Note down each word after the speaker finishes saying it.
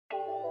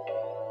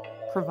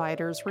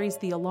Providers raised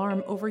the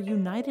alarm over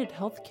United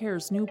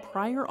Healthcare's new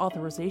prior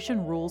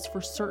authorization rules for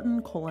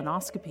certain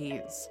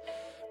colonoscopies.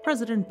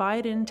 President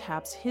Biden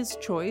taps his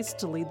choice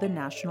to lead the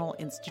National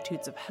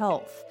Institutes of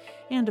Health.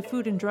 And a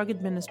Food and Drug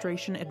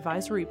Administration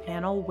advisory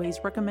panel weighs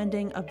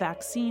recommending a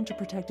vaccine to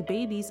protect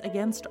babies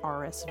against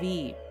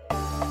RSV.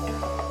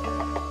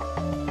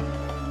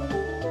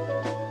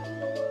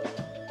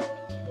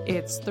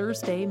 It's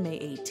Thursday, May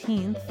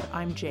 18th.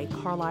 I'm Jay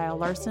Carlisle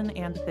Larson,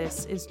 and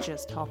this is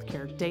Just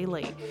Healthcare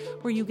Daily,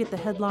 where you get the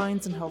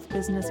headlines and health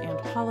business and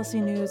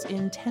policy news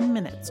in 10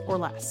 minutes or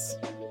less.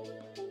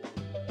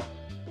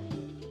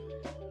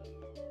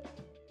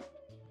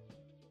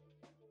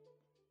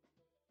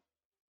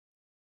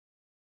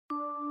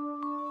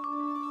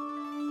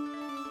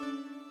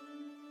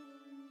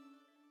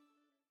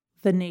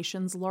 The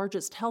nation's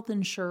largest health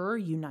insurer,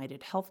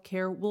 United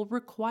Healthcare, will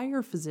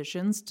require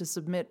physicians to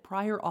submit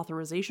prior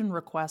authorization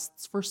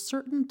requests for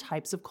certain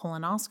types of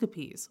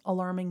colonoscopies,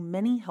 alarming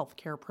many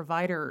healthcare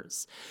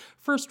providers.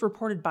 First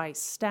reported by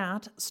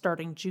STAT,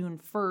 starting June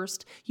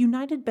 1st,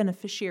 United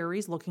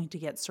beneficiaries looking to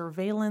get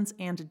surveillance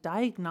and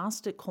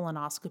diagnostic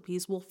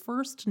colonoscopies will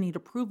first need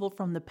approval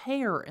from the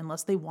payer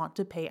unless they want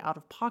to pay out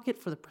of pocket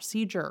for the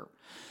procedure.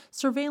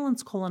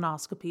 Surveillance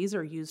colonoscopies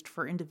are used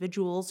for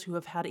individuals who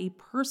have had a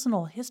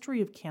personal history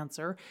of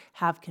cancer,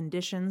 have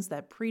conditions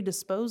that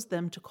predispose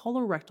them to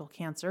colorectal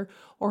cancer,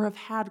 or have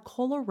had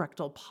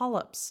colorectal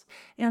polyps.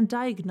 And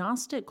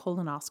diagnostic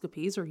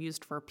colonoscopies are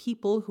used for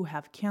people who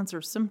have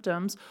cancer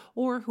symptoms,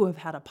 or who have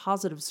had a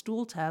positive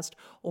stool test,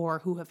 or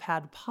who have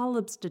had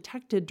polyps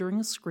detected during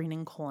a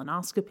screening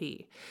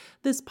colonoscopy.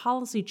 This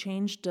policy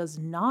change does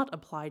not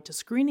apply to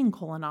screening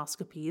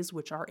colonoscopies,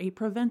 which are a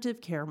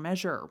preventive care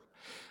measure.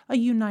 A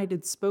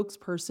United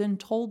spokesperson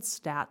told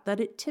STAT that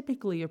it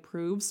typically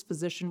approves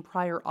physician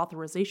prior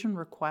authorization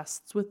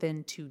requests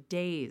within 2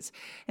 days,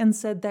 and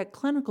said that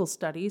clinical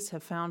studies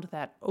have found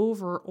that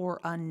over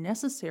or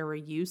unnecessary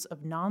use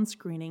of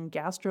non-screening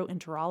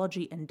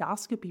gastroenterology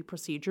endoscopy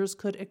procedures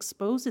could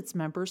expose its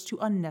members to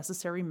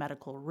unnecessary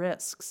medical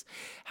risks.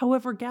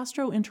 However,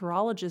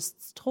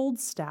 gastroenterologists told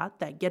STAT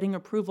that getting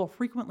approval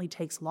frequently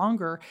takes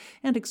longer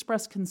and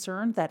expressed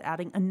concern that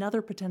adding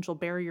another potential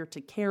barrier to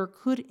care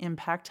could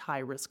impact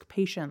high-risk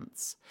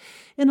patients.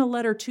 In a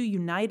letter to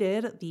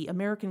United, the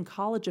American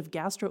College of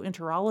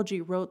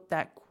Gastroenterology wrote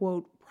that,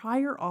 quote,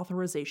 prior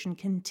authorization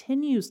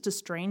continues to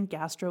strain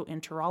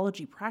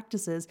gastroenterology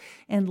practices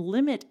and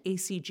limit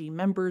ACG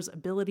members'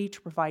 ability to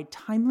provide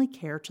timely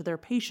care to their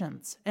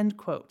patients, end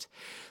quote.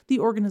 The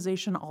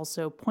organization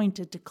also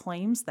pointed to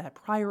claims that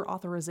prior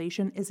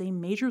authorization is a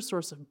major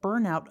source of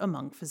burnout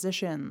among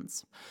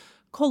physicians.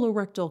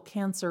 Colorectal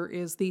cancer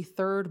is the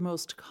third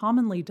most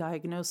commonly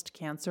diagnosed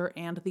cancer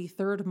and the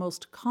third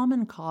most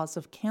common cause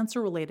of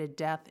cancer-related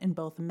death in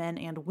both men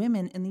and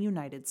women in the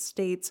United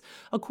States,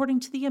 according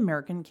to the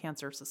American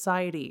Cancer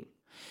Society.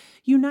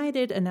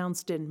 United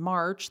announced in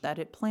March that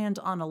it planned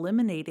on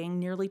eliminating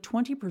nearly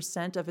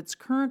 20% of its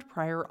current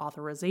prior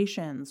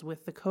authorizations,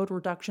 with the code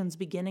reductions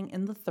beginning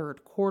in the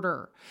third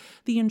quarter.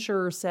 The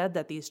insurer said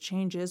that these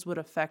changes would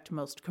affect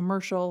most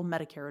commercial,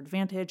 Medicare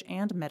Advantage,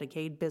 and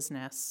Medicaid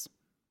business.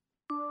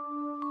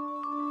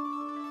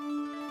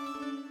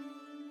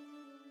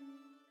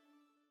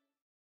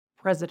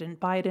 President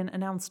Biden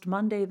announced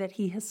Monday that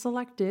he has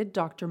selected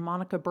Dr.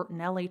 Monica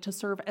Bertinelli to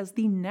serve as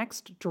the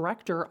next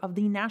director of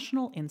the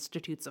National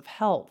Institutes of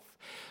Health.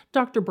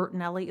 Dr.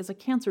 Bertinelli is a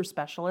cancer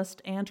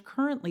specialist and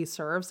currently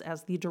serves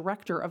as the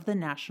director of the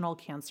National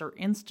Cancer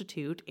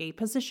Institute, a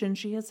position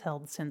she has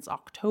held since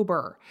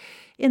October.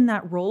 In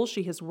that role,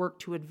 she has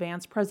worked to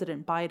advance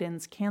President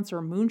Biden's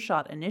Cancer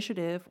Moonshot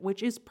initiative,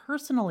 which is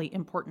personally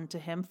important to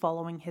him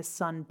following his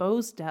son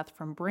Beau's death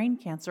from brain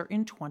cancer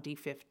in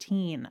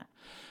 2015.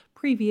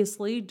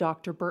 Previously,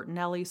 Dr.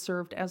 Bertinelli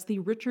served as the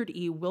Richard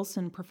E.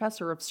 Wilson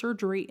Professor of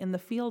Surgery in the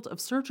field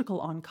of surgical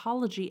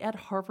oncology at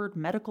Harvard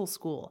Medical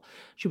School.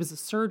 She was a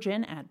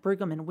surgeon at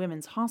Brigham and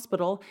Women's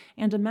Hospital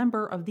and a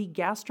member of the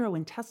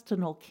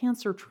Gastrointestinal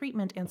Cancer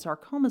Treatment and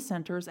Sarcoma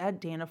Centers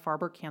at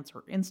Dana-Farber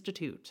Cancer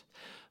Institute.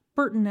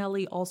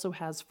 Bertinelli also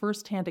has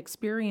firsthand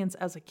experience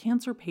as a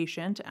cancer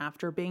patient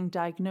after being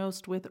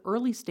diagnosed with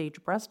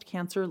early-stage breast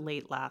cancer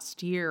late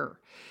last year.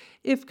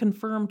 If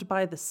confirmed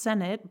by the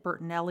Senate,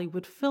 Bertinelli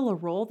would fill a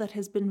role that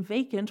has been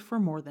vacant for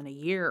more than a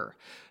year.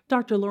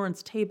 Dr.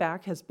 Lawrence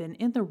Tabak has been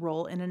in the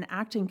role in an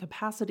acting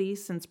capacity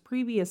since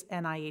previous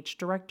NIH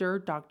director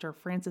Dr.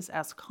 Francis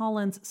S.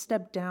 Collins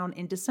stepped down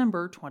in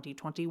December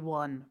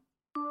 2021.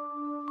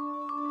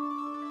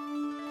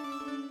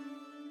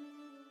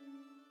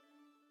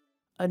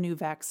 A new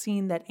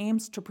vaccine that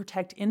aims to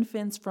protect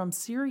infants from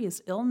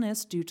serious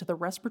illness due to the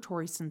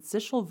respiratory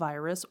syncytial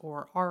virus,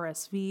 or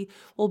RSV,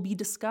 will be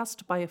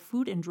discussed by a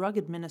Food and Drug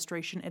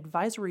Administration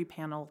advisory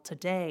panel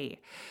today.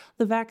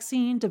 The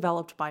vaccine,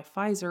 developed by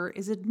Pfizer,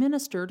 is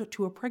administered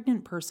to a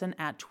pregnant person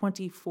at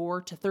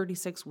 24 to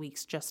 36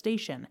 weeks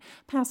gestation,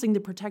 passing the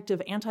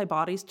protective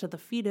antibodies to the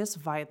fetus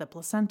via the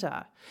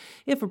placenta.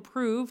 If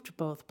approved,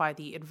 both by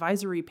the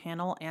advisory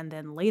panel and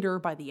then later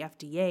by the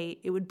FDA,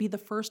 it would be the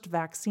first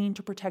vaccine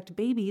to protect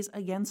babies babies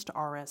against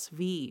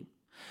RSV.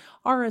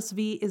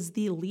 RSV is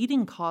the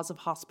leading cause of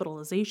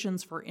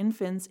hospitalizations for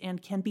infants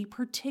and can be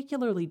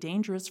particularly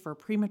dangerous for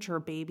premature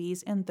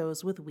babies and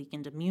those with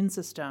weakened immune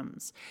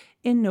systems.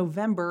 In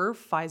November,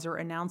 Pfizer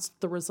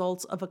announced the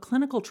results of a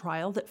clinical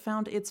trial that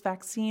found its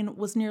vaccine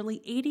was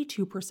nearly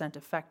 82%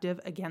 effective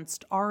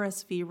against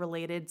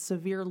RSV-related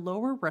severe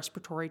lower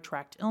respiratory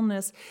tract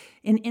illness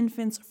in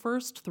infants'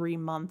 first 3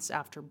 months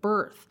after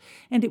birth,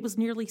 and it was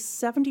nearly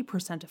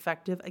 70%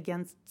 effective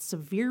against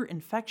severe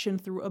infection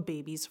through a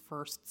baby's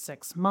first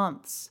 6 months.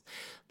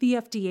 The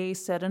FDA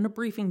said in a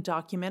briefing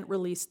document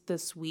released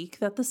this week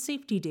that the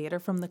safety data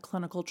from the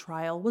clinical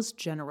trial was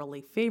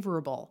generally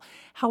favorable.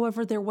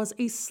 However, there was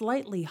a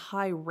slightly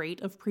high rate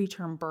of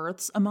preterm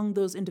births among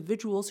those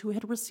individuals who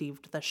had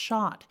received the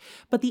shot,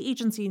 but the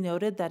agency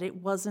noted that it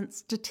wasn't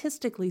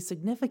statistically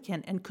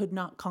significant and could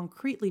not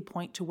concretely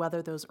point to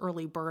whether those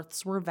early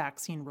births were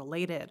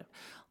vaccine-related.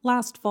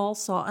 Last fall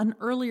saw an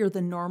earlier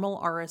than normal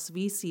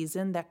RSV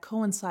season that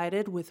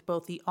coincided with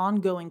both the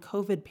ongoing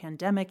COVID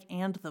pandemic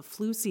and the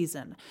flu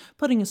season,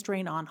 putting a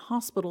strain on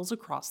hospitals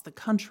across the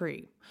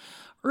country.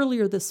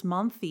 Earlier this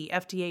month, the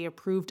FDA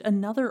approved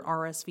another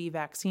RSV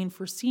vaccine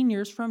for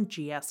seniors from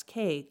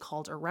GSK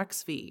called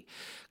Arexvy.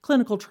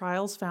 Clinical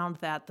trials found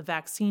that the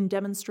vaccine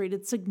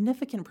demonstrated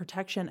significant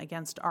protection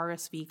against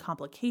RSV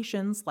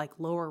complications like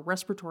lower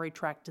respiratory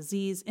tract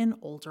disease in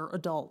older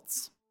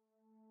adults.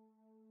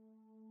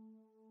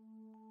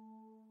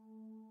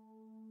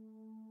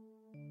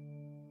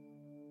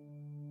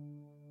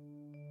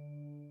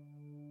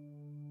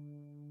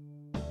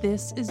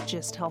 This is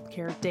GIST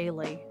Healthcare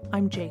Daily.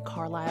 I'm Jay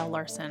Carlisle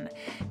Larson.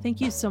 Thank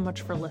you so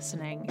much for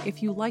listening.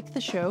 If you like the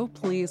show,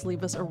 please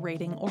leave us a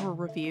rating or a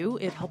review.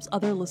 It helps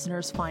other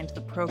listeners find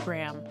the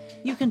program.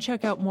 You can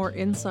check out more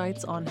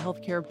insights on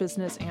healthcare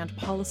business and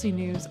policy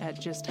news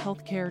at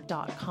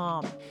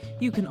gisthealthcare.com.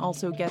 You can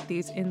also get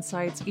these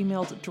insights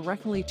emailed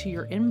directly to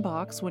your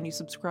inbox when you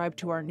subscribe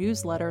to our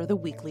newsletter, The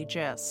Weekly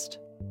Gist.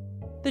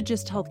 The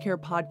GIST Healthcare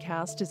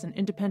podcast is an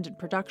independent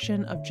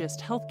production of GIST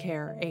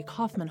Healthcare, a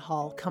Kaufman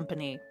Hall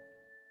company.